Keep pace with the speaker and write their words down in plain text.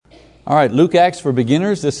All right, Luke Acts for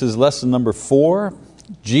Beginners. This is lesson number 4.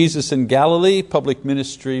 Jesus in Galilee, public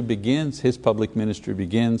ministry begins. His public ministry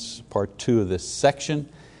begins, part 2 of this section.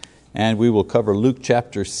 And we will cover Luke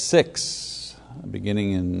chapter 6,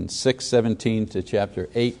 beginning in 6:17 to chapter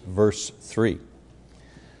 8, verse 3.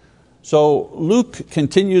 So Luke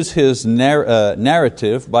continues his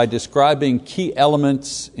narrative by describing key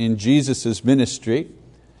elements in Jesus' ministry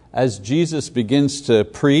as Jesus begins to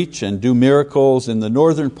preach and do miracles in the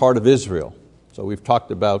northern part of Israel. So we've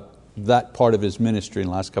talked about that part of his ministry in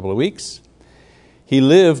the last couple of weeks. He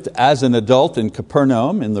lived as an adult in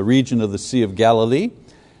Capernaum in the region of the Sea of Galilee.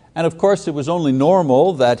 And of course it was only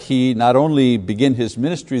normal that he not only begin his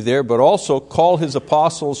ministry there, but also call his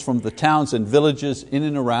apostles from the towns and villages in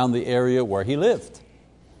and around the area where he lived.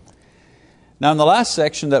 Now in the last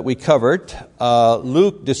section that we covered,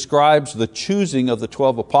 Luke describes the choosing of the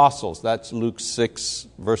 12 apostles. That's Luke 6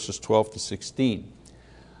 verses 12 to 16.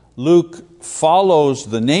 Luke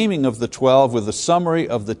follows the naming of the 12 with a summary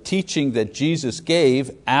of the teaching that Jesus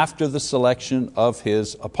gave after the selection of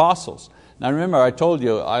His apostles. Now remember, I told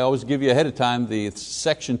you, I always give you ahead of time the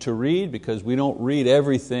section to read because we don't read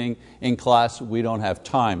everything in class, we don't have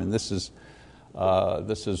time. And this is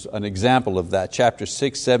an example of that. Chapter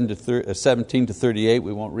 6, 17 to 38,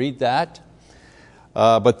 we won't read that.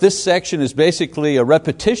 But this section is basically a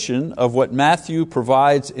repetition of what Matthew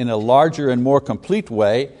provides in a larger and more complete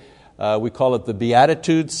way. We call it the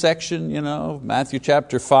Beatitudes section, Matthew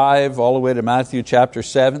chapter 5 all the way to Matthew chapter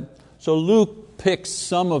 7. So Luke picks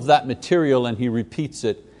some of that material and he repeats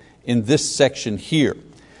it in this section here.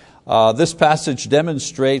 This passage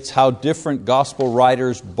demonstrates how different gospel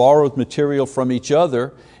writers borrowed material from each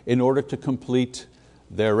other in order to complete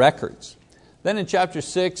their records. Then in chapter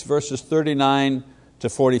 6, verses 39 to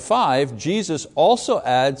 45, Jesus also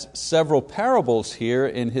adds several parables here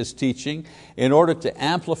in His teaching in order to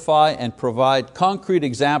amplify and provide concrete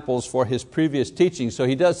examples for His previous teaching. So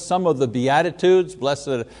He does some of the Beatitudes,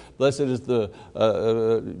 blessed is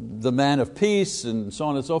the man of peace, and so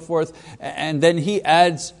on and so forth. And then He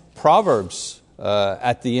adds Proverbs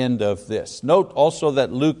at the end of this. Note also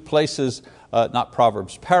that Luke places, not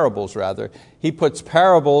Proverbs, parables rather. He puts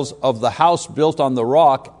parables of the house built on the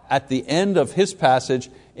rock at the end of his passage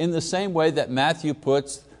in the same way that Matthew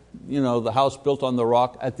puts the house built on the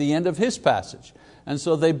rock at the end of his passage. And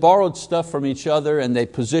so they borrowed stuff from each other and they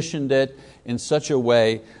positioned it in such a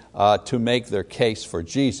way to make their case for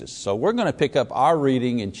Jesus. So we're going to pick up our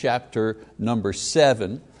reading in chapter number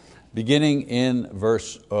 7, beginning in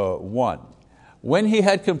verse 1. When he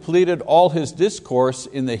had completed all his discourse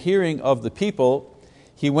in the hearing of the people,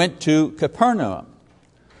 he went to Capernaum.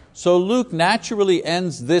 So Luke naturally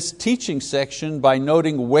ends this teaching section by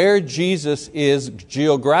noting where Jesus is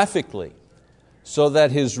geographically, so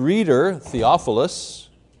that his reader, Theophilus,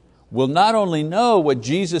 will not only know what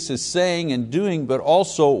Jesus is saying and doing, but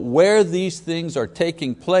also where these things are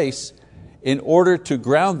taking place in order to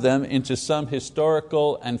ground them into some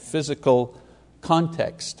historical and physical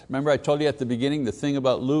context. Remember I told you at the beginning the thing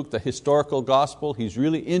about Luke, the historical gospel, he's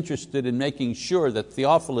really interested in making sure that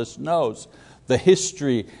Theophilus knows the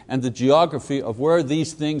history and the geography of where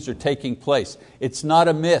these things are taking place. It's not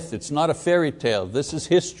a myth, it's not a fairy tale, this is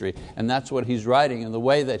history, and that's what he's writing. And the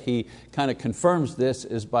way that he kind of confirms this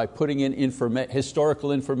is by putting in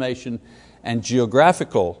historical information and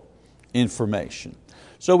geographical information.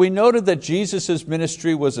 So we noted that Jesus'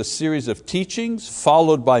 ministry was a series of teachings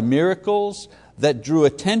followed by miracles that drew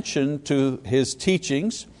attention to His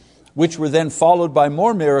teachings, which were then followed by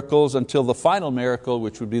more miracles until the final miracle,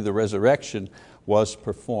 which would be the resurrection, was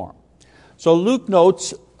performed. So Luke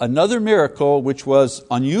notes another miracle which was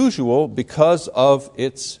unusual because of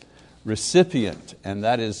its recipient, and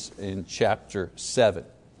that is in chapter 7.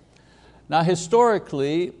 Now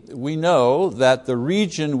historically, we know that the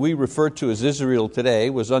region we refer to as Israel today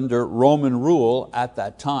was under Roman rule at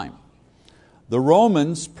that time. The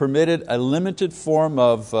Romans permitted a limited form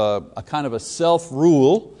of a kind of a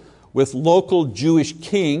self-rule with local Jewish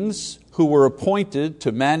kings who were appointed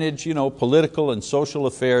to manage political and social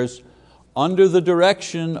affairs under the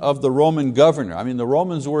direction of the Roman governor. I mean, the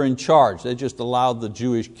Romans were in charge. They just allowed the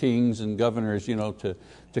Jewish kings and governors to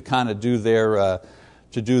kind of do their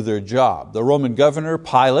job. The Roman governor,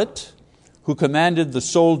 Pilate, who commanded the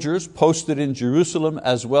soldiers posted in Jerusalem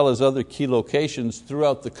as well as other key locations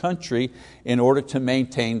throughout the country in order to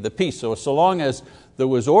maintain the peace. So long as there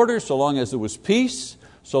was order, so long as there was peace,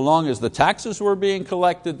 so long as the taxes were being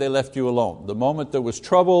collected, they left you alone. The moment there was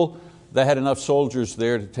trouble, they had enough soldiers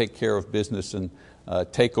there to take care of business and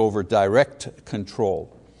take over direct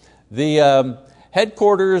control.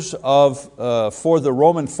 Headquarters for the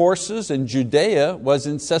Roman forces in Judea was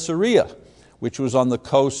in Caesarea, which was on the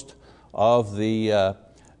coast of the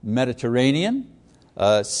Mediterranean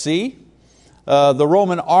Sea. The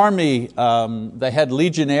Roman army, they had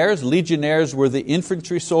legionnaires. Legionnaires were the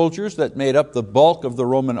infantry soldiers that made up the bulk of the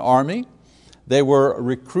Roman army. They were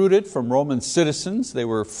recruited from Roman citizens. They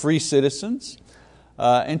were free citizens.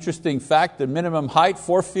 Interesting fact, the minimum height,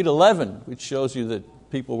 4'11", which shows you that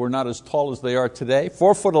people were not as tall as they are today.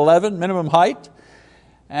 4'11", minimum height.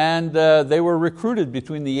 And they were recruited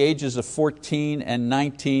between the ages of 14 and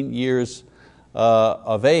 19 years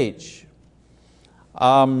of age.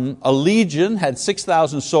 A legion had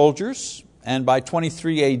 6,000 soldiers, and by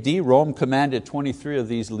 23 AD, Rome commanded 23 of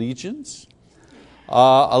these legions.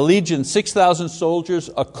 A legion, 6,000 soldiers.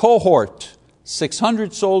 A cohort,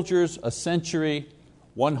 600 soldiers. A century,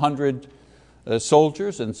 100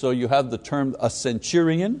 soldiers, and so you have the term a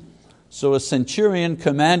centurion. So a centurion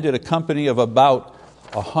commanded a company of about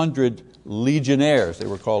 100 legionnaires. They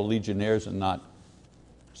were called legionnaires and not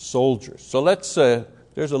soldiers. So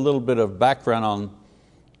there's a little bit of background on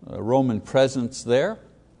Roman presence there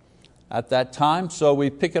at that time. So we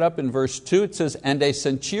pick it up in verse 2. It says, "And a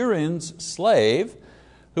centurion's slave,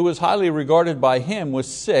 who was highly regarded by him, was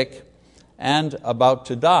sick and about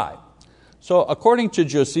to die." So according to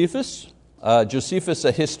Josephus, a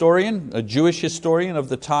historian, a Jewish historian of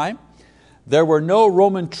the time, there were no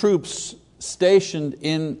Roman troops stationed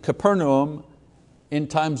in Capernaum in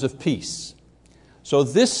times of peace. So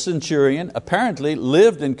this centurion apparently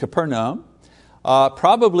lived in Capernaum,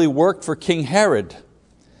 probably worked for King Herod,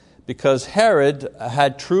 because Herod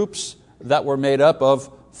had troops that were made up of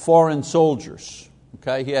foreign soldiers.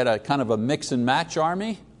 Okay? He had a kind of a mix and match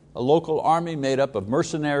army, a local army made up of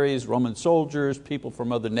mercenaries, Roman soldiers, people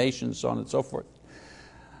from other nations, so on and so forth.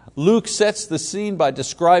 Luke sets the scene by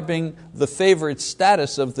describing the favored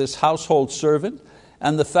status of this household servant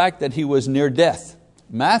and the fact that he was near death.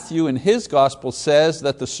 Matthew in his gospel says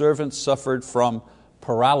that the servant suffered from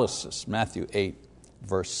paralysis, Matthew 8,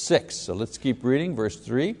 verse 6. So let's keep reading, verse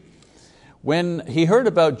 3. When he heard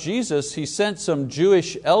about Jesus, he sent some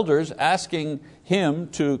Jewish elders asking him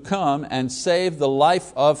to come and save the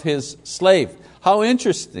life of his slave. How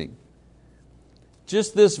interesting.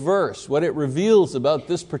 Just this verse, what it reveals about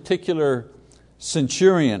this particular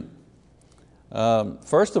centurion.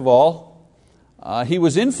 First of all, he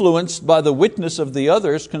was influenced by the witness of the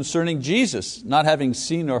others concerning Jesus, not having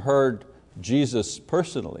seen or heard Jesus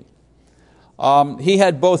personally. He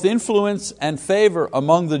had both influence and favor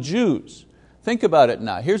among the Jews. Think about it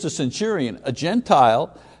now. Here's a centurion, a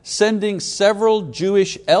Gentile, sending several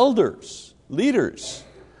Jewish elders, leaders,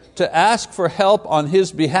 to ask for help on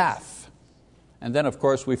his behalf. And then of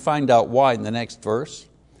course we find out why in the next verse.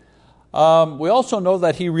 We also know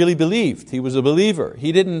that he really believed. He was a believer.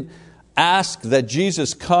 He didn't ask that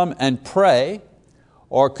Jesus come and pray,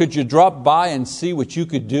 or could you drop by and see what you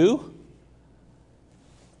could do?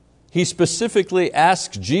 He specifically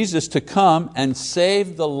asked Jesus to come and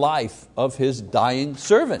save the life of his dying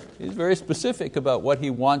servant. He's very specific about what he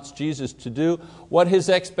wants Jesus to do, what his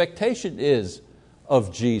expectation is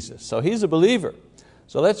of Jesus. So he's a believer.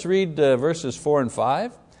 So let's read verses 4 and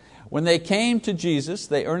 5. When they came to Jesus,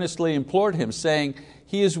 they earnestly implored him, saying,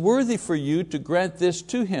 "He is worthy for you to grant this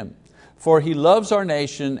to him, for he loves our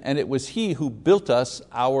nation, and it was he who built us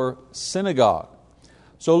our synagogue."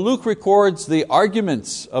 So Luke records the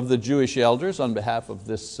arguments of the Jewish elders on behalf of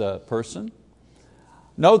this person.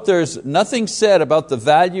 Note there's nothing said about the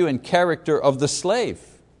value and character of the slave.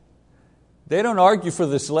 They don't argue for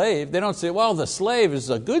the slave. They don't say, well, the slave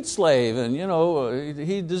is a good slave and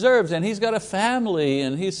he deserves, and he's got a family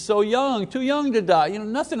and he's so young, too young to die.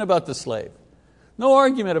 Nothing about the slave. No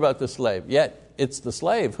argument about the slave. Yet it's the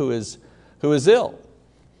slave who is ill.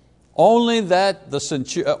 Only that the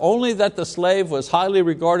slave was highly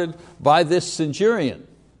regarded by this centurion.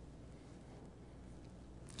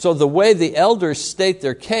 So the way the elders state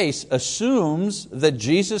their case assumes that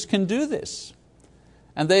Jesus can do this.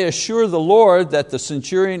 And they assure the Lord that the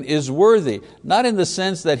centurion is worthy, not in the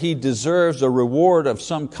sense that he deserves a reward of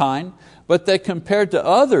some kind, but that compared to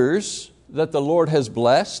others that the Lord has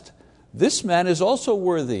blessed, this man is also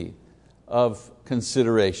worthy of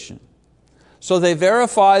consideration. So they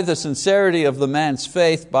verify the sincerity of the man's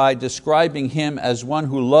faith by describing him as one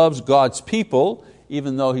who loves God's people,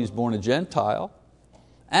 even though he's born a Gentile,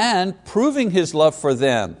 and proving his love for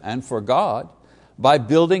them and for God by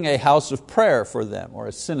building a house of prayer for them, or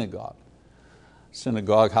a synagogue.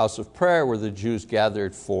 Synagogue, house of prayer, where the Jews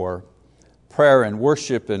gathered for prayer and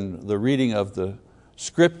worship and the reading of the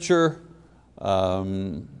scripture,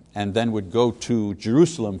 and then would go to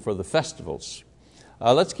Jerusalem for the festivals.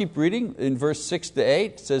 Let's keep reading in verse 6 to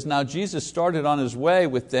 8. It says, "Now Jesus started on His way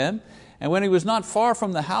with them, and when He was not far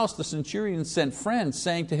from the house, the centurion sent friends,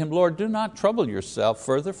 saying to Him, 'Lord, do not trouble yourself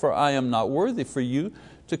further, for I am not worthy for you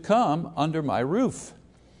to come under my roof.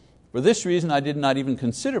 For this reason I did not even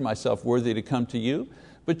consider myself worthy to come to you,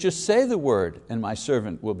 but just say the word, and my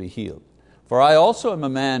servant will be healed. For I also am a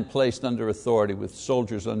man placed under authority with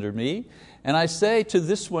soldiers under me, and I say to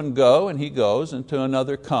this one, go, and he goes, and to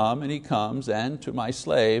another, come, and he comes, and to my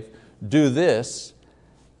slave, do this,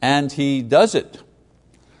 and he does it.'"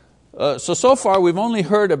 So far we've only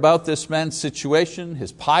heard about this man's situation,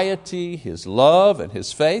 his piety, his love, and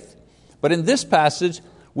his faith. But in this passage,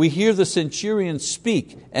 we hear the centurion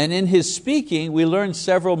speak, and in his speaking, we learn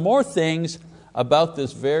several more things about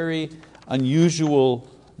this very unusual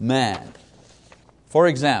man. For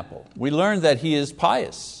example, we learn that he is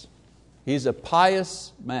pious. He's a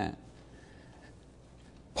pious man.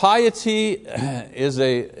 Piety is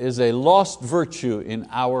a lost virtue in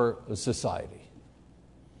our society.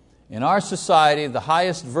 In our society, the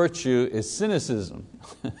highest virtue is cynicism.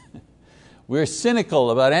 We're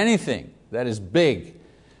cynical about anything that is big.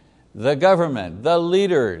 The government, the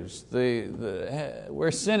leaders,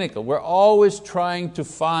 we're cynical. We're always trying to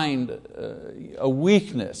find a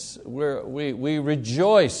weakness. We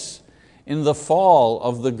rejoice in the fall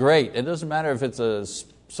of the great. It doesn't matter if it's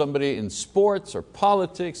somebody in sports or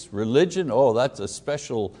politics, religion. Oh, that's a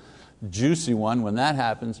special juicy one when that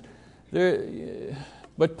happens.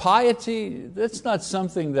 But piety, that's not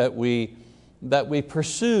something that we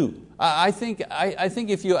pursue. I think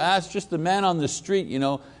if you ask just the man on the street,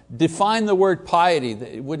 define the word piety,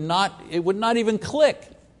 it would not even click.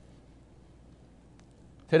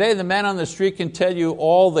 Today the man on the street can tell you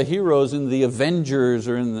all the heroes in the Avengers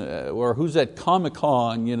or who's at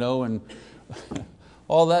Comic-Con, and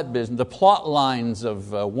all that business, the plot lines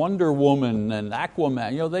of Wonder Woman and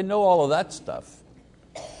Aquaman, they know all of that stuff.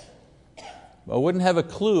 But I wouldn't have a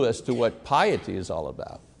clue as to what piety is all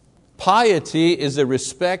about. Piety is a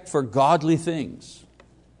respect for godly things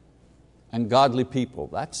and godly people.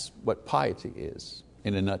 That's what piety is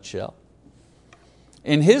in a nutshell.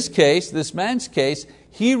 In his case, this man's case,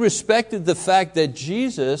 he respected the fact that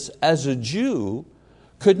Jesus, as a Jew,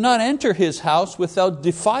 could not enter his house without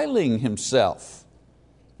defiling himself,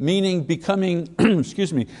 meaning becoming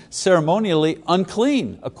ceremonially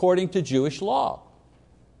unclean according to Jewish law.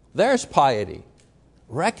 There's piety,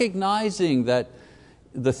 recognizing that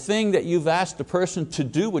the thing that you've asked a person to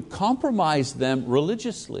do would compromise them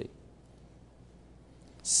religiously.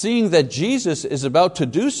 Seeing that Jesus is about to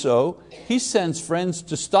do so, he sends friends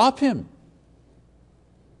to stop him.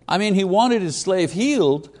 He wanted his slave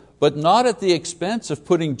healed, but not at the expense of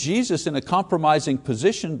putting Jesus in a compromising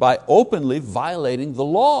position by openly violating the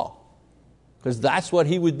law, because that's what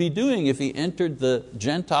he would be doing if he entered the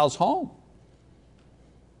Gentiles' home.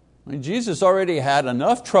 Jesus already had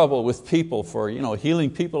enough trouble with people for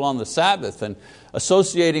healing people on the Sabbath and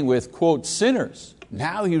associating with, quote, sinners.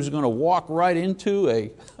 Now he was going to walk right into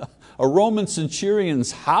a Roman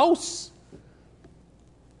centurion's house.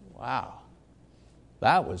 Wow,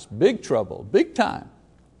 that was big trouble, big time.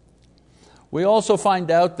 We also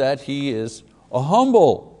find out that he is a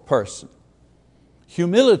humble person.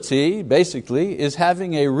 Humility, basically, is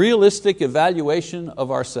having a realistic evaluation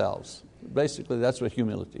of ourselves. Basically, that's what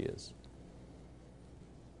humility is.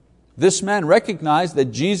 This man recognized that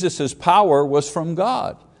Jesus' power was from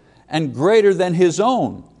God and greater than his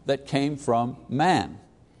own that came from man.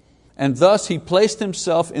 And thus he placed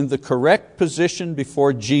himself in the correct position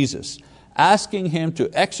before Jesus, asking Him to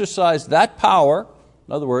exercise that power,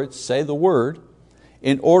 in other words, say the word,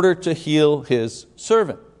 in order to heal His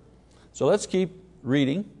servant. So let's keep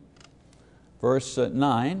reading. Verse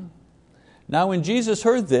 9. "Now when Jesus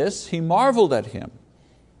heard this, He marveled at Him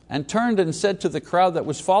and turned and said to the crowd that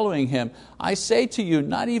was following Him, 'I say to you,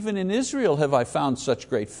 not even in Israel have I found such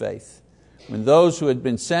great faith.' When those who had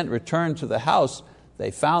been sent returned to the house,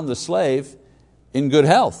 they found the slave in good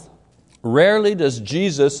health." Rarely does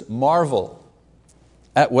Jesus marvel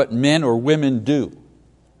at what men or women do.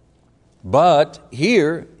 But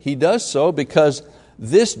here He does so because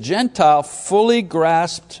this Gentile fully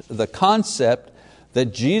grasped the concept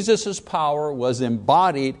that Jesus' power was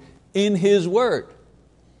embodied in His word.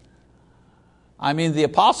 The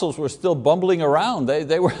apostles were still bumbling around.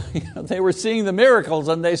 They were seeing the miracles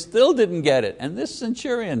and they still didn't get it. And this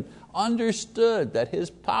centurion understood that His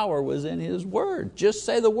power was in His word. Just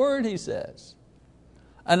say the word, he says.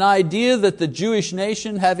 An idea that the Jewish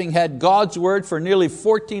nation, having had God's word for nearly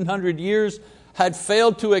 1,400 years, had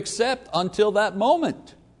failed to accept until that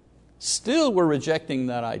moment. Still were rejecting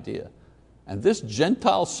that idea. And this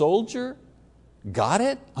Gentile soldier got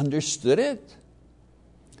it, understood it.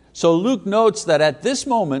 So Luke notes that at this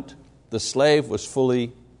moment, the slave was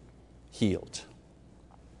fully healed.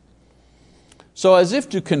 So as if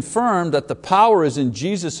to confirm that the power is in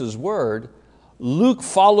Jesus' word, Luke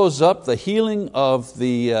follows up the healing of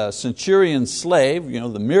the centurion slave,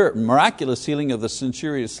 the miraculous healing of the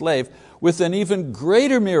centurion slave, with an even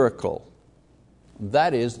greater miracle.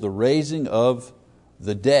 That is the raising of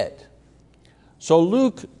the dead. So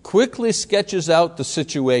Luke quickly sketches out the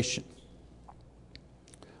situation.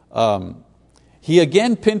 He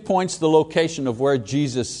again pinpoints the location of where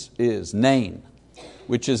Jesus is, Nain,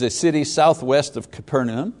 which is a city southwest of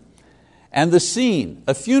Capernaum, and the scene,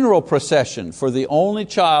 a funeral procession for the only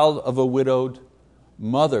child of a widowed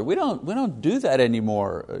mother. We don't do that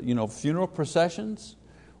anymore, funeral processions.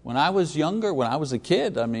 When I was younger, when I was a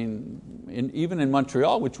kid, even in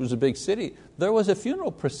Montreal, which was a big city, there was a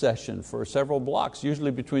funeral procession for several blocks, usually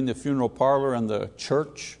between the funeral parlor and the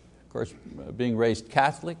church, of course, being raised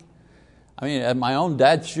Catholic. At my own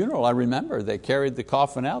dad's funeral, I remember they carried the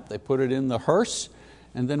coffin out, they put it in the hearse,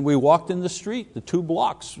 and then we walked in the street, the 2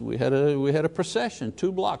 blocks. We had a procession,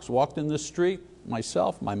 2 blocks, walked in the street,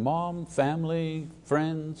 myself, my mom, family,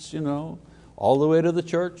 friends, all the way to the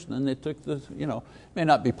church. Then they took it may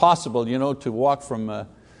not be possible, to walk from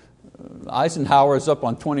Eisenhower's up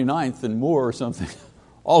on 29th and Moore or something,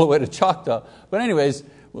 all the way to Choctaw. But anyways,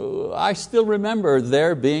 I still remember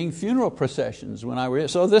there being funeral processions when I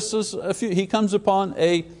was. So this is he comes upon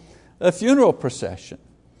a funeral procession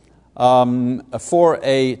for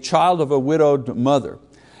a child of a widowed mother.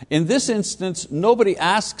 In this instance, nobody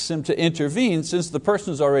asks him to intervene since the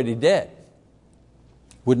person's already dead.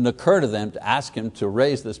 Wouldn't occur to them to ask him to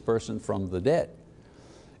raise this person from the dead.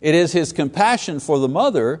 It is his compassion for the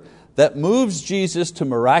mother that moves Jesus to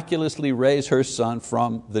miraculously raise her son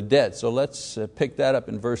from the dead. So let's pick that up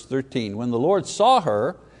in verse 13. When the Lord saw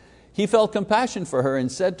her, He felt compassion for her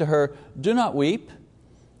and said to her, "Do not weep."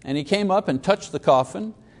 And He came up and touched the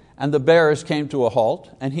coffin, and the bearers came to a halt.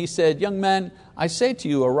 And He said, "Young man, I say to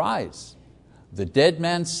you, arise." The dead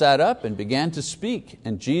man sat up and began to speak,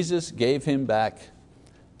 and Jesus gave him back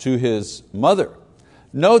to his mother.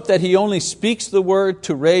 Note that He only speaks the word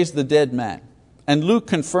to raise the dead man. And Luke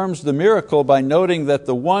confirms the miracle by noting that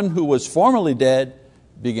the one who was formerly dead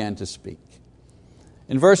began to speak.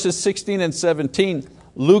 In verses 16 and 17,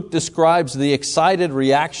 Luke describes the excited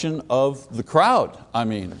reaction of the crowd.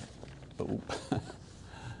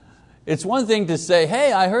 It's one thing to say,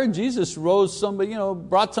 "Hey, I heard Jesus rose somebody,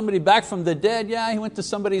 brought somebody back from the dead. Yeah, He went to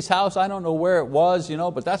somebody's house. I don't know where it was,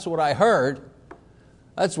 but that's what I heard."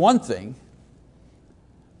 That's one thing.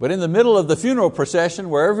 But in the middle of the funeral procession,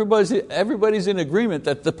 where everybody's in agreement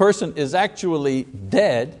that the person is actually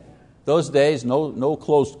dead, those days, no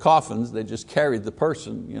closed coffins, they just carried the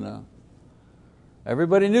person.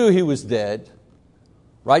 Everybody knew he was dead.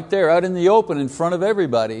 Right there, out in the open, in front of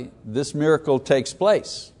everybody, this miracle takes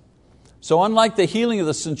place. So unlike the healing of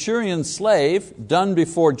the centurion slave, done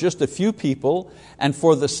before just a few people, and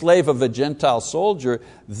for the slave of a Gentile soldier,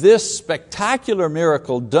 this spectacular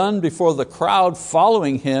miracle done before the crowd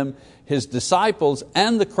following Him, His disciples,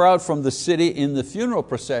 and the crowd from the city in the funeral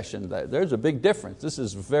procession. There's a big difference. This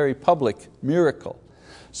is a very public miracle.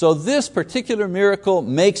 So this particular miracle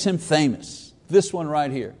makes Him famous. This one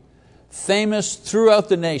right here. Famous throughout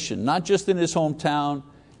the nation, not just in His hometown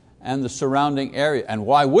and the surrounding area. And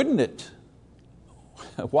why wouldn't it?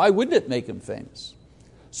 Why wouldn't it make Him famous?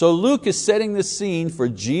 So Luke is setting the scene for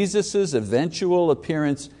Jesus' eventual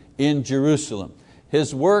appearance in Jerusalem.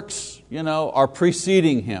 His works, are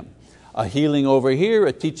preceding Him. A healing over here,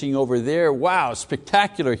 a teaching over there. Wow,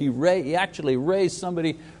 spectacular. He actually raised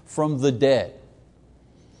somebody from the dead.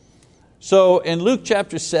 So in Luke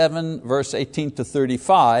chapter 7, verse 18 to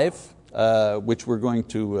 35, which we're going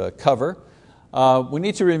to cover, we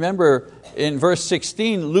need to remember in verse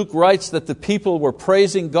 16, Luke writes that the people were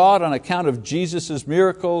praising God on account of Jesus'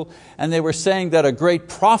 miracle, and they were saying that a great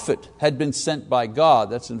prophet had been sent by God.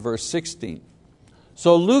 That's in verse 16.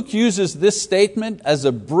 So Luke uses this statement as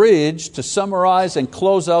a bridge to summarize and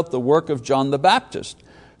close out the work of John the Baptist,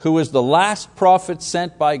 who was the last prophet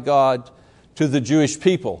sent by God to the Jewish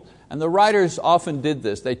people. And the writers often did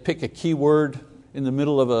this. They'd pick a key word in the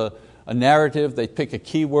middle of a narrative, they'd pick a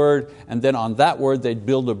key word, and then on that word they'd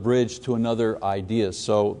build a bridge to another idea.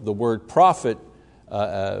 So the word prophet,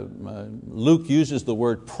 Luke uses the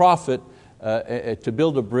word prophet to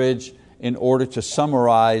build a bridge in order to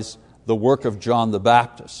summarize the work of John the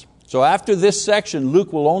Baptist. So after this section,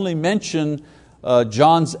 Luke will only mention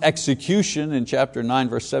John's execution in chapter 9,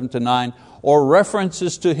 verse 7 to 9, or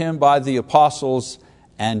references to him by the apostles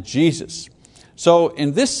and Jesus. So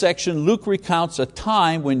in this section, Luke recounts a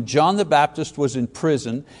time when John the Baptist was in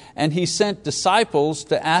prison, and he sent disciples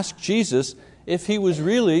to ask Jesus if he was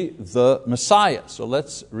really the Messiah. So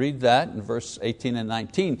let's read that in verse 18 and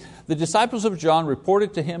 19. The disciples of John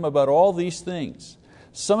reported to him about all these things.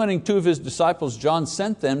 Summoning 2 of his disciples, John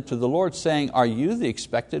sent them to the Lord, saying, "Are you the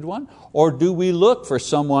expected one, or do we look for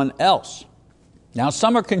someone else?" Now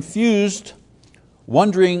some are confused,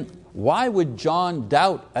 wondering, why would John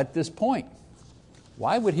doubt at this point?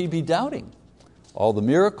 Why would he be doubting? All the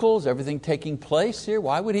miracles, everything taking place here,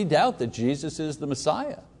 why would he doubt that Jesus is the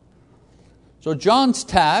Messiah? So John's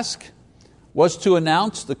task was to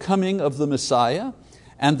announce the coming of the Messiah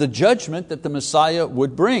and the judgment that the Messiah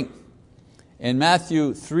would bring. In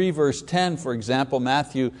Matthew 3 verse 10, for example,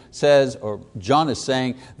 Matthew says, or John is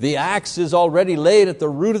saying, "The axe is already laid at the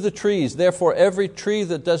root of the trees. Therefore every tree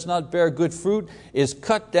that does not bear good fruit is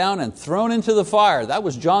cut down and thrown into the fire." That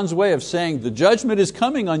was John's way of saying, the judgment is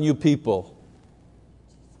coming on you people.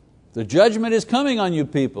 The judgment is coming on you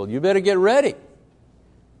people. You better get ready.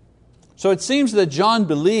 So it seems that John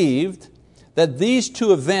believed that these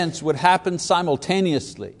 2 events would happen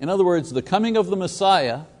simultaneously. In other words, the coming of the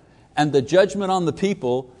Messiah and the judgment on the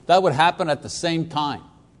people, that would happen at the same time.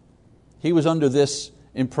 He was under this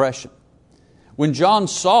impression. When John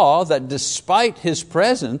saw that despite his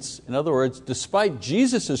presence, in other words, despite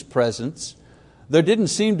Jesus' presence, there didn't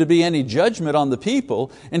seem to be any judgment on the people.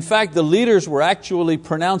 In fact, the leaders were actually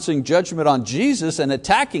pronouncing judgment on Jesus and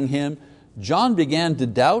attacking Him. John began to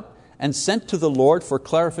doubt and sent to the Lord for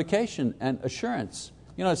clarification and assurance.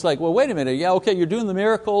 It's like, well, wait a minute, yeah, okay, you're doing the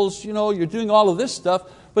miracles, you're doing all of this stuff,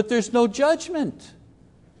 but there's no judgment.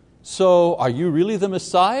 So are you really the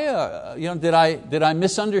Messiah? Did I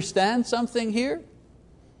misunderstand something here?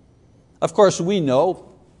 Of course, we know,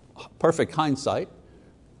 perfect hindsight,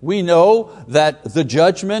 we know that the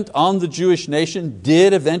judgment on the Jewish nation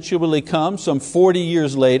did eventually come some 40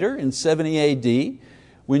 years later in 70 AD,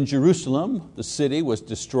 when Jerusalem, the city, was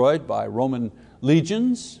destroyed by Roman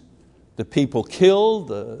legions, the people killed,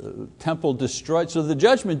 the temple destroyed. So the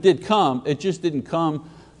judgment did come, it just didn't come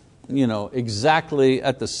exactly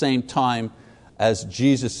at the same time as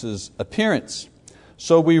Jesus' appearance.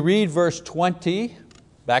 So we read verse 20,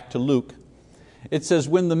 back to Luke. It says,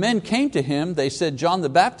 "When the men came to him, they said, 'John the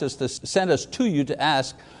Baptist has sent us to you to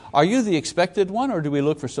ask, are you the expected one, or do we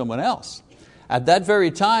look for someone else?' At that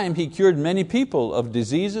very time he cured many people of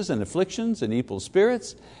diseases and afflictions and evil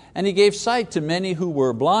spirits, and he gave sight to many who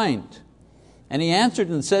were blind. And he answered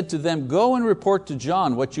and said to them, 'Go and report to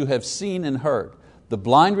John what you have seen and heard. The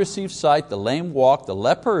blind receive sight, the lame walk, the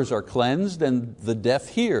lepers are cleansed, and the deaf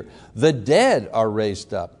hear. The dead are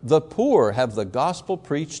raised up. The poor have the gospel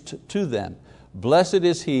preached to them. Blessed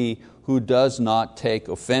is he who does not take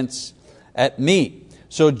offense at me.'"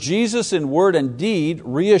 So Jesus in word and deed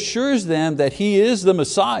reassures them that He is the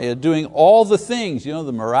Messiah, doing all the things,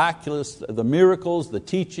 the miraculous, the miracles, the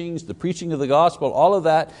teachings, the preaching of the gospel, all of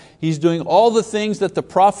that. He's doing all the things that the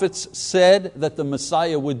prophets said that the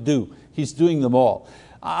Messiah would do. He's doing them all.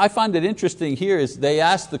 I find it interesting here is they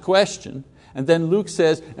ask the question, and then Luke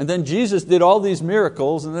says, and then Jesus did all these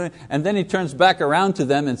miracles, and then he turns back around to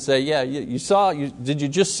them and say, yeah, did you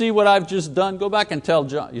just see what I've just done? Go back and tell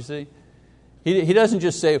John, you see. He doesn't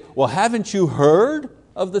just say, well, haven't you heard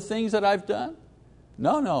of the things that I've done?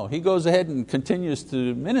 No, he goes ahead and continues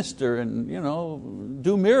to minister and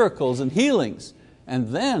do miracles and healings. And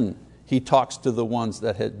then he talks to the ones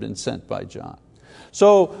that had been sent by John.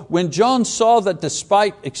 So when John saw that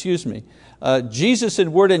Jesus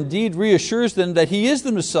in word and deed reassures them that He is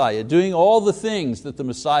the Messiah, doing all the things that the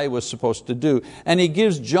Messiah was supposed to do. And he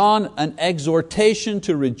gives John an exhortation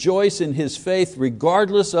to rejoice in his faith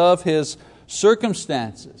regardless of his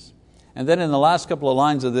circumstances. And then in the last couple of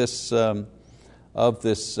lines of this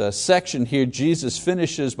section here, Jesus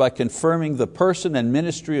finishes by confirming the person and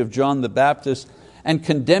ministry of John the Baptist and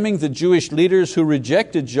condemning the Jewish leaders who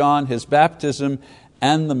rejected John, his baptism,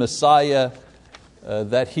 and the Messiah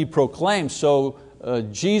that he proclaimed. So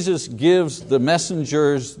Jesus gives the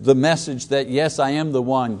messengers the message that yes, I am the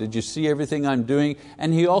one. Did you see everything I'm doing?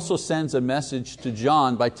 And he also sends a message to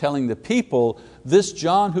John by telling the people, this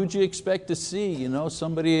John, who'd you expect to see?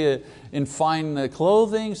 Somebody in fine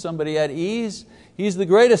clothing, somebody at ease. He's the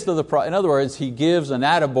greatest of the prophets. In other words, he gives an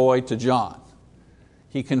attaboy to John.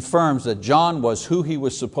 He confirms that John was who he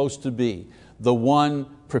was supposed to be, the one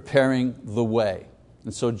preparing the way.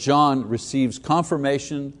 And so John receives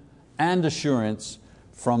confirmation and assurance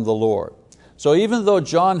from the Lord. So even though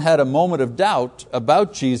John had a moment of doubt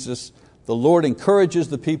about Jesus, the Lord encourages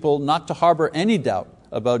the people not to harbor any doubt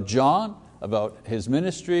about John, about his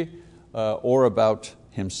ministry, or about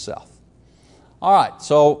himself. All right,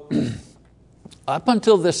 so up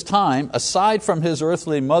until this time, aside from his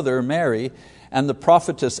earthly mother, Mary, and the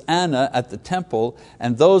prophetess Anna at the temple,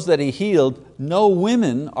 and those that he healed, no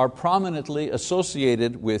women are prominently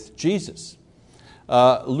associated with Jesus.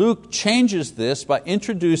 Luke changes this by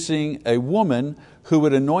introducing a woman who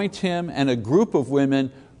would anoint him and a group of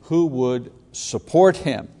women who would support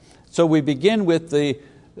him. So we begin with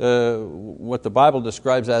what the Bible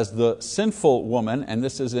describes as the sinful woman, and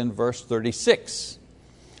this is in verse 36.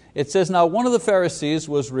 It says, "Now one of the Pharisees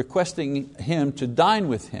was requesting him to dine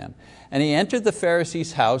with him, and he entered the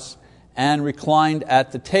Pharisee's house and reclined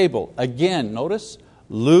at the table." Again, notice,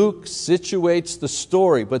 Luke situates the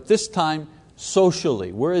story, but this time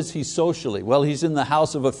socially. Where is he socially? Well, he's in the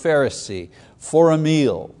house of a Pharisee for a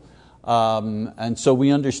meal. And so we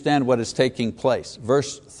understand what is taking place.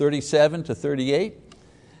 Verse 37 to 38,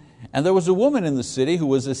 "And there was a woman in the city who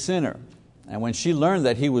was a sinner. And when she learned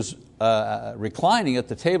that he was reclining at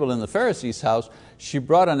the table in the Pharisee's house, she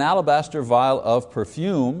brought an alabaster vial of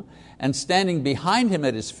perfume, and standing behind him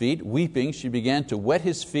at his feet, weeping, she began to wet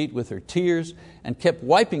his feet with her tears, and kept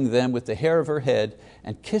wiping them with the hair of her head,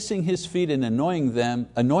 and kissing his feet and anointing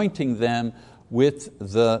them with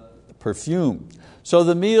the perfume." So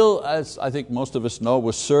the meal, as I think most of us know,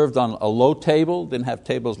 was served on a low table, didn't have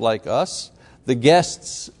tables like us. The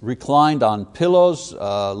guests reclined on pillows,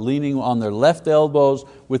 leaning on their left elbows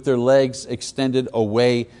with their legs extended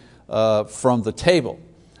away from the table.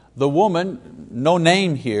 The woman, no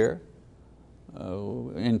name here.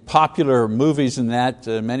 In popular movies and that,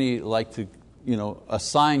 many like to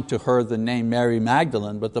assign to her the name Mary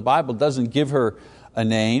Magdalene, but the Bible doesn't give her a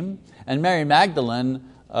name. And Mary Magdalene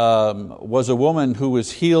was a woman who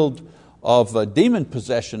was healed of demon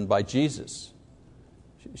possession by Jesus.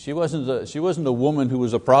 She wasn't a woman who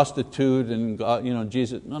was a prostitute and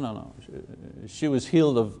Jesus. No. She was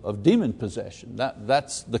healed of demon possession.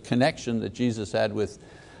 That's the connection that Jesus had with,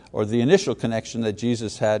 or the initial connection that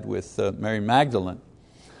Jesus had with Mary Magdalene.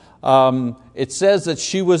 It says that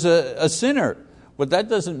she was a sinner, but that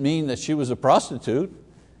doesn't mean that she was a prostitute.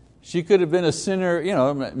 She could have been a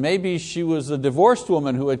sinner, maybe she was a divorced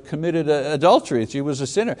woman who had committed adultery. She was a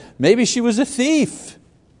sinner. Maybe she was a thief.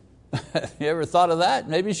 You ever thought of that?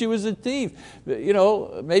 Maybe she was a thief.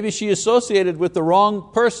 Maybe she associated with the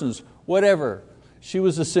wrong persons. Whatever. She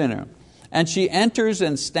was a sinner. And she enters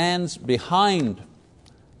and stands behind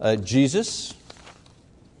Jesus,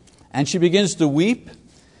 and she begins to weep,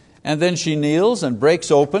 and then she kneels and breaks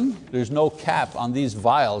open. There's no cap on these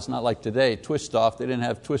vials, not like today, twist off. They didn't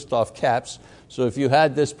have twist off caps. So if you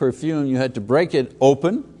had this perfume, you had to break it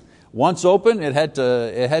open. Once open, it had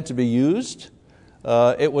to be used.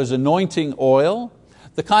 It was anointing oil.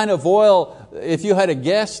 The kind of oil, if you had a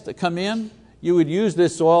guest come in, you would use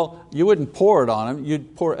this oil. You wouldn't pour it on him.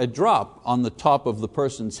 You'd pour a drop on the top of the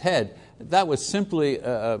person's head. That was simply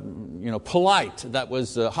polite. That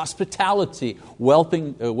was hospitality,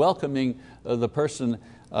 welcoming the person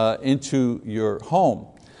into your home.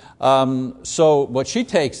 But she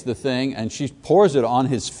takes the thing and she pours it on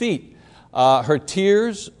his feet. Her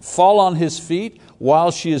tears fall on his feet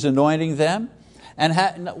while she is anointing them. And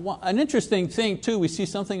an interesting thing too, we see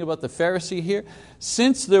something about the Pharisee here.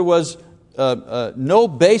 Since there was no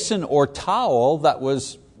basin or towel that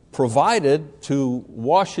was provided to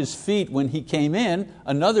wash his feet when he came in,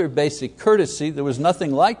 another basic courtesy, there was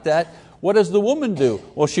nothing like that. What does the woman do?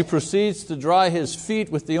 Well, she proceeds to dry his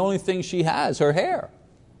feet with the only thing she has, her hair.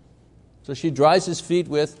 So she dries his feet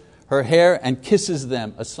with her hair and kisses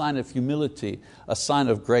them, a sign of humility, a sign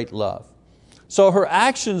of great love. So her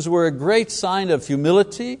actions were a great sign of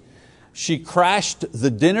humility. She crashed the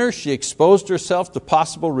dinner. She exposed herself to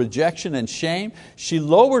possible rejection and shame. She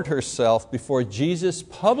lowered herself before Jesus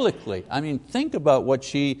publicly. I mean, think about what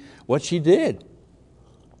she did.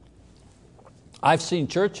 I've seen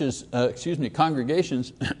churches,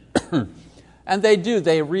 congregations, and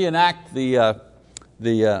they reenact the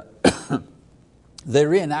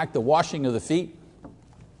washing of the feet,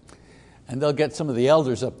 and they'll get some of the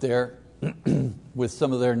elders up there with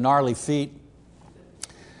some of their gnarly feet,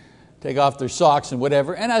 take off their socks and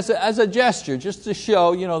whatever, and as a gesture, just to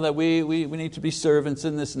show that we need to be servants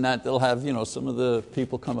and this and that, they'll have some of the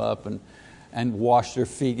people come up and wash their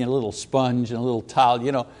feet, a little sponge and a little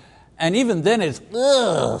towel, and even then it's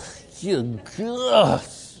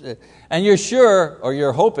and you're sure, or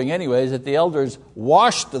you're hoping anyways, that the elders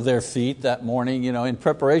washed their feet that morning, in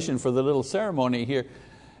preparation for the little ceremony here.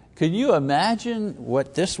 Could you imagine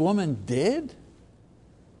what this woman did?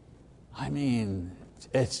 I mean,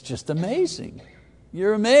 it's just amazing.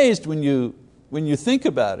 You're amazed when you think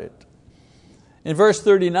about it. In verse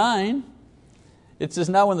 39, It says,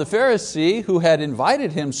 now when the Pharisee who had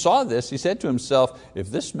invited him saw this, he said to himself,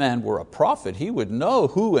 if this man were a prophet, he would know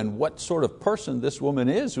who and what sort of person this woman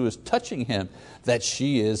is who is touching him, that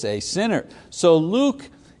she is a sinner. So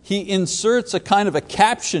Luke, he inserts a kind of a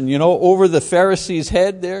caption over the Pharisee's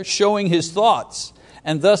head there, showing his thoughts,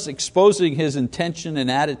 and thus exposing his intention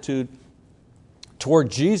and attitude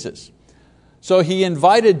toward Jesus. So he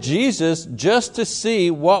invited Jesus just to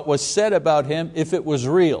see what was said about him, if it was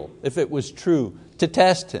real, if it was true, to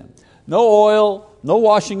test him. No oil, no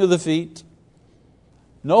washing of the feet,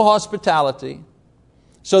 no hospitality.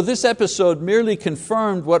 So this episode merely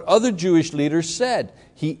confirmed what other Jewish leaders said.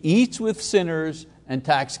 He eats with sinners and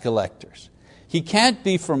tax collectors. He can't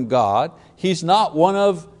be from God. He's not one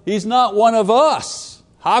of us.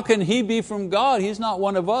 How can He be from God? He's not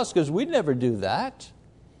one of us, because we'd never do that.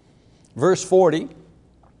 Verse 40,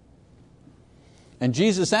 and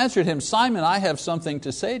Jesus answered him, Simon, I have something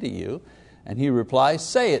to say to you. And he replies,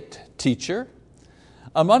 say it, teacher.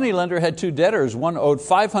 A moneylender had 2 debtors, one owed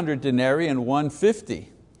 500 denarii and one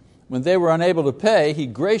 50. When they were unable to pay, he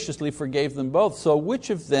graciously forgave them both. So which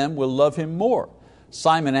of them will love him more?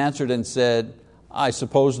 Simon answered and said, I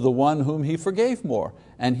suppose the one whom he forgave more.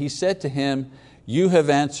 And he said to him, you have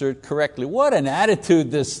answered correctly. What an attitude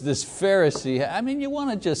this Pharisee. I mean, you want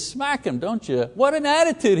to just smack him, don't you? What an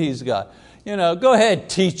attitude he's got. Go ahead,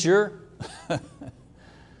 teacher.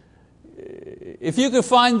 If you could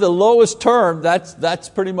find the lowest term, that's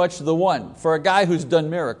pretty much the one for a guy who's done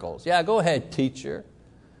miracles. Yeah, go ahead, teacher.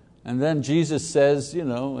 And then Jesus says,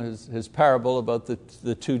 his parable about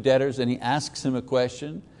the 2 debtors, and he asks him a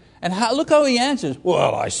question. And look how he answers.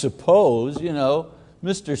 Well, I suppose,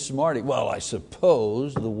 Mr. Smarty, well, I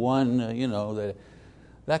suppose the one,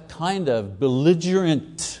 that kind of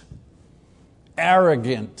belligerent,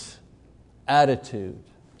 arrogant attitude.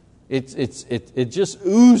 It just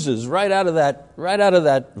oozes right out of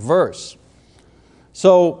that verse.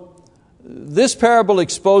 So this parable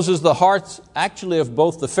exposes the hearts actually of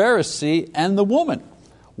both the Pharisee and the woman.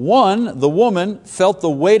 One, the woman, felt the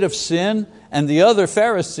weight of sin, and the other,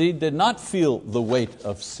 Pharisee, did not feel the weight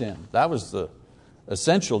of sin. That was the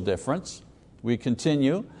essential difference. We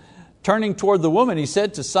continue. Turning toward the woman, he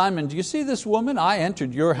said to Simon, do you see this woman? I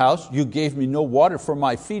entered your house. You gave me no water for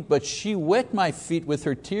my feet, but she wet my feet with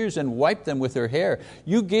her tears and wiped them with her hair.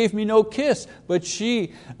 You gave me no kiss, but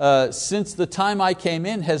she, since the time I came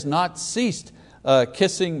in, has not ceased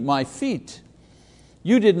kissing my feet.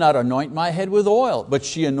 You did not anoint my head with oil, but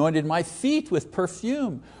she anointed my feet with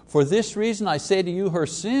perfume. For this reason I say to you, her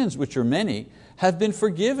sins, which are many, have been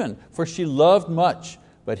forgiven, for she loved much.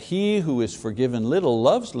 But he who is forgiven little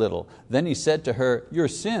loves little. Then he said to her, your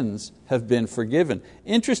sins have been forgiven.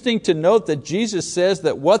 Interesting to note that Jesus says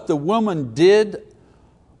that what the woman did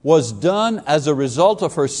was done as a result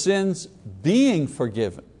of her sins being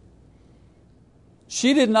forgiven.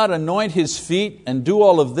 She did not anoint his feet and do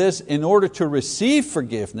all of this in order to receive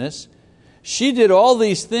forgiveness. She did all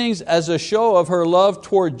these things as a show of her love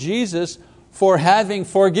toward Jesus for having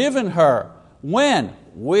forgiven her. When?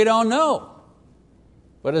 We don't know.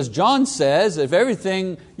 But as John says, if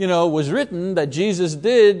everything was written that Jesus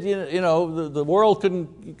did, the world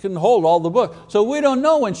couldn't hold all the book. So we don't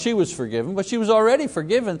know when she was forgiven, but she was already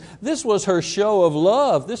forgiven. This was her show of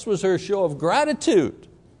love. This was her show of gratitude.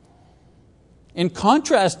 In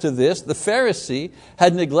contrast to this, the Pharisee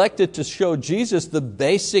had neglected to show Jesus the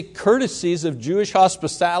basic courtesies of Jewish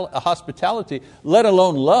hospitality, let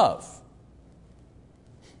alone love.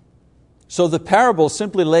 So the parable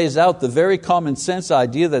simply lays out the very common sense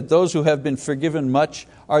idea that those who have been forgiven much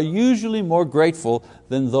are usually more grateful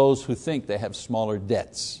than those who think they have smaller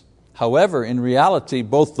debts. However, in reality,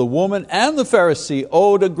 both the woman and the Pharisee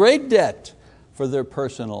owed a great debt for their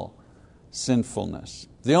personal sinfulness.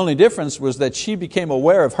 The only difference was that she became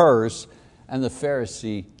aware of hers and the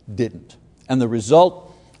Pharisee didn't. And the result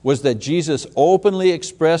was that Jesus openly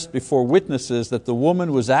expressed before witnesses that the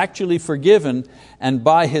woman was actually forgiven, and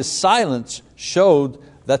by His silence showed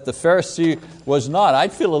that the Pharisee was not.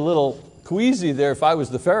 I'd feel a little queasy there if I was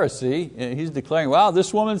the Pharisee. He's declaring, wow,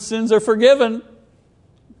 this woman's sins are forgiven.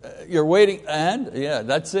 You're waiting, and yeah,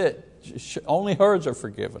 that's it. Only hers are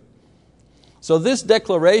forgiven. So this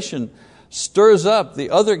declaration stirs up the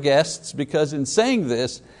other guests, because in saying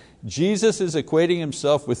this, Jesus is equating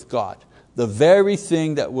Himself with God, the very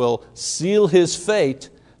thing that will seal His fate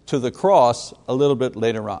to the cross a little bit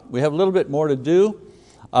later on. We have a little bit more to do.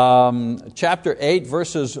 Chapter 8,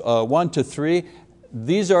 verses 1 to 3.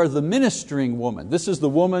 These are the ministering woman. This is the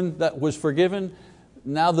woman that was forgiven,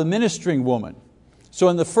 now the ministering woman. So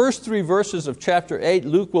in the first 3 verses of chapter 8,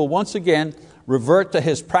 Luke will once again revert to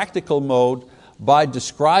his practical mode by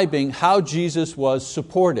describing how Jesus was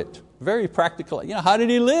supported. Very practical. How did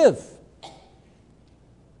He live?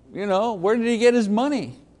 Where did He get His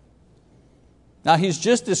money? Now He's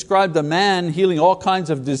just described a man healing all kinds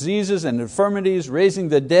of diseases and infirmities, raising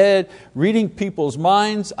the dead, reading people's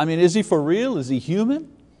minds. Is He for real? Is He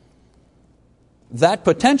human? That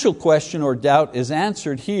potential question or doubt is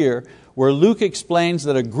answered here, where Luke explains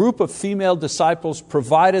that a group of female disciples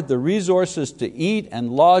provided the resources to eat and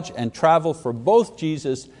lodge and travel for both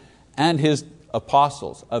Jesus and His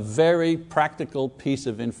apostles. A very practical piece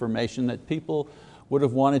of information that people would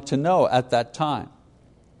have wanted to know at that time.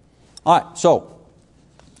 All right, so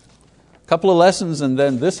a couple of lessons, and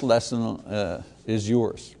then this lesson is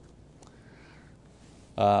yours.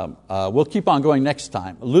 We'll keep on going next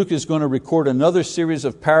time. Luke is going to record another series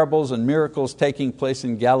of parables and miracles taking place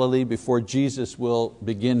in Galilee before Jesus will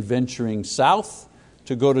begin venturing south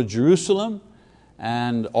to go to Jerusalem,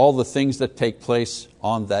 and all the things that take place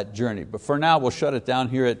on that journey. But for now, we'll shut it down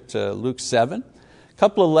here at Luke 7. A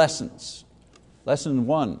couple of lessons. Lesson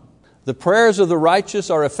 1. The prayers of the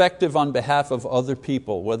righteous are effective on behalf of other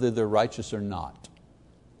people, whether they're righteous or not.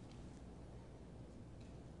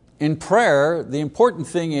 In prayer, the important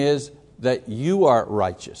thing is that you are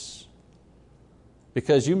righteous,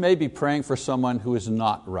 because you may be praying for someone who is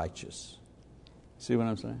not righteous. See what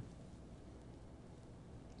I'm saying?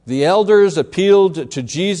 The elders appealed to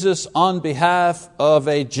Jesus on behalf of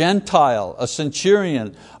a Gentile, a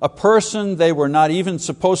centurion, a person they were not even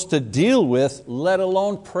supposed to deal with, let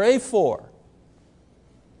alone pray for.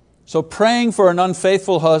 So praying for an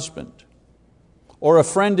unfaithful husband, or a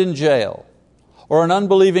friend in jail, or an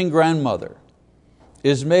unbelieving grandmother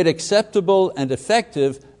is made acceptable and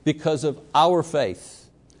effective because of our faith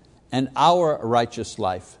and our righteous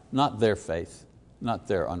life, not their faith, not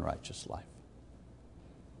their unrighteous life.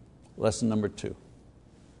 Lesson number 2.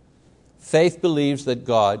 Faith believes that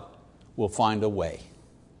God will find a way.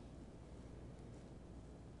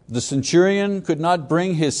 The centurion could not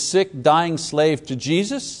bring his sick, dying slave to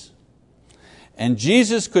Jesus, and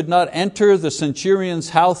Jesus could not enter the centurion's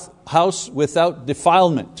house without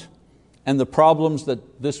defilement and the problems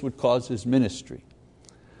that this would cause his ministry.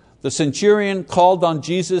 The centurion called on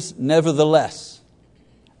Jesus nevertheless,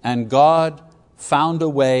 and God found a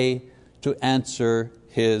way to answer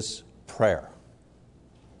his prayer.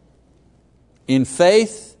 In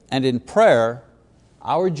faith and in prayer,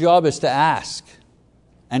 our job is to ask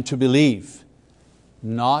and to believe,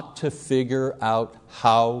 not to figure out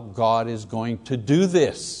how God is going to do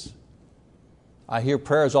this. I hear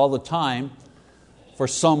prayers all the time for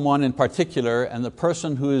someone in particular, and the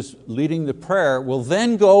person who is leading the prayer will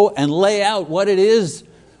then go and lay out what it is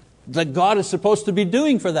that God is supposed to be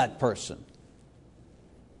doing for that person.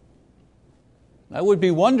 That would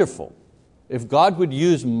be wonderful if God would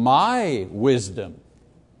use my wisdom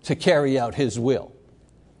to carry out His will.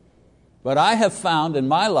 But I have found in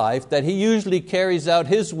my life that He usually carries out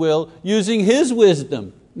His will using His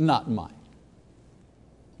wisdom, not mine.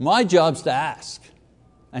 My job's to ask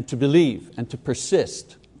and to believe and to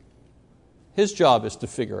persist. His job is to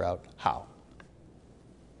figure out how.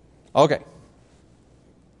 Okay.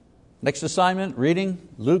 Next assignment, reading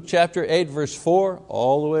Luke chapter 8 verse 4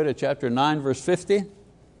 all the way to chapter 9 verse 50.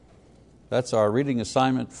 That's our reading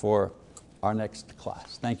assignment for our next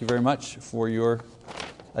class. Thank you very much for your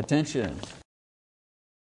attention.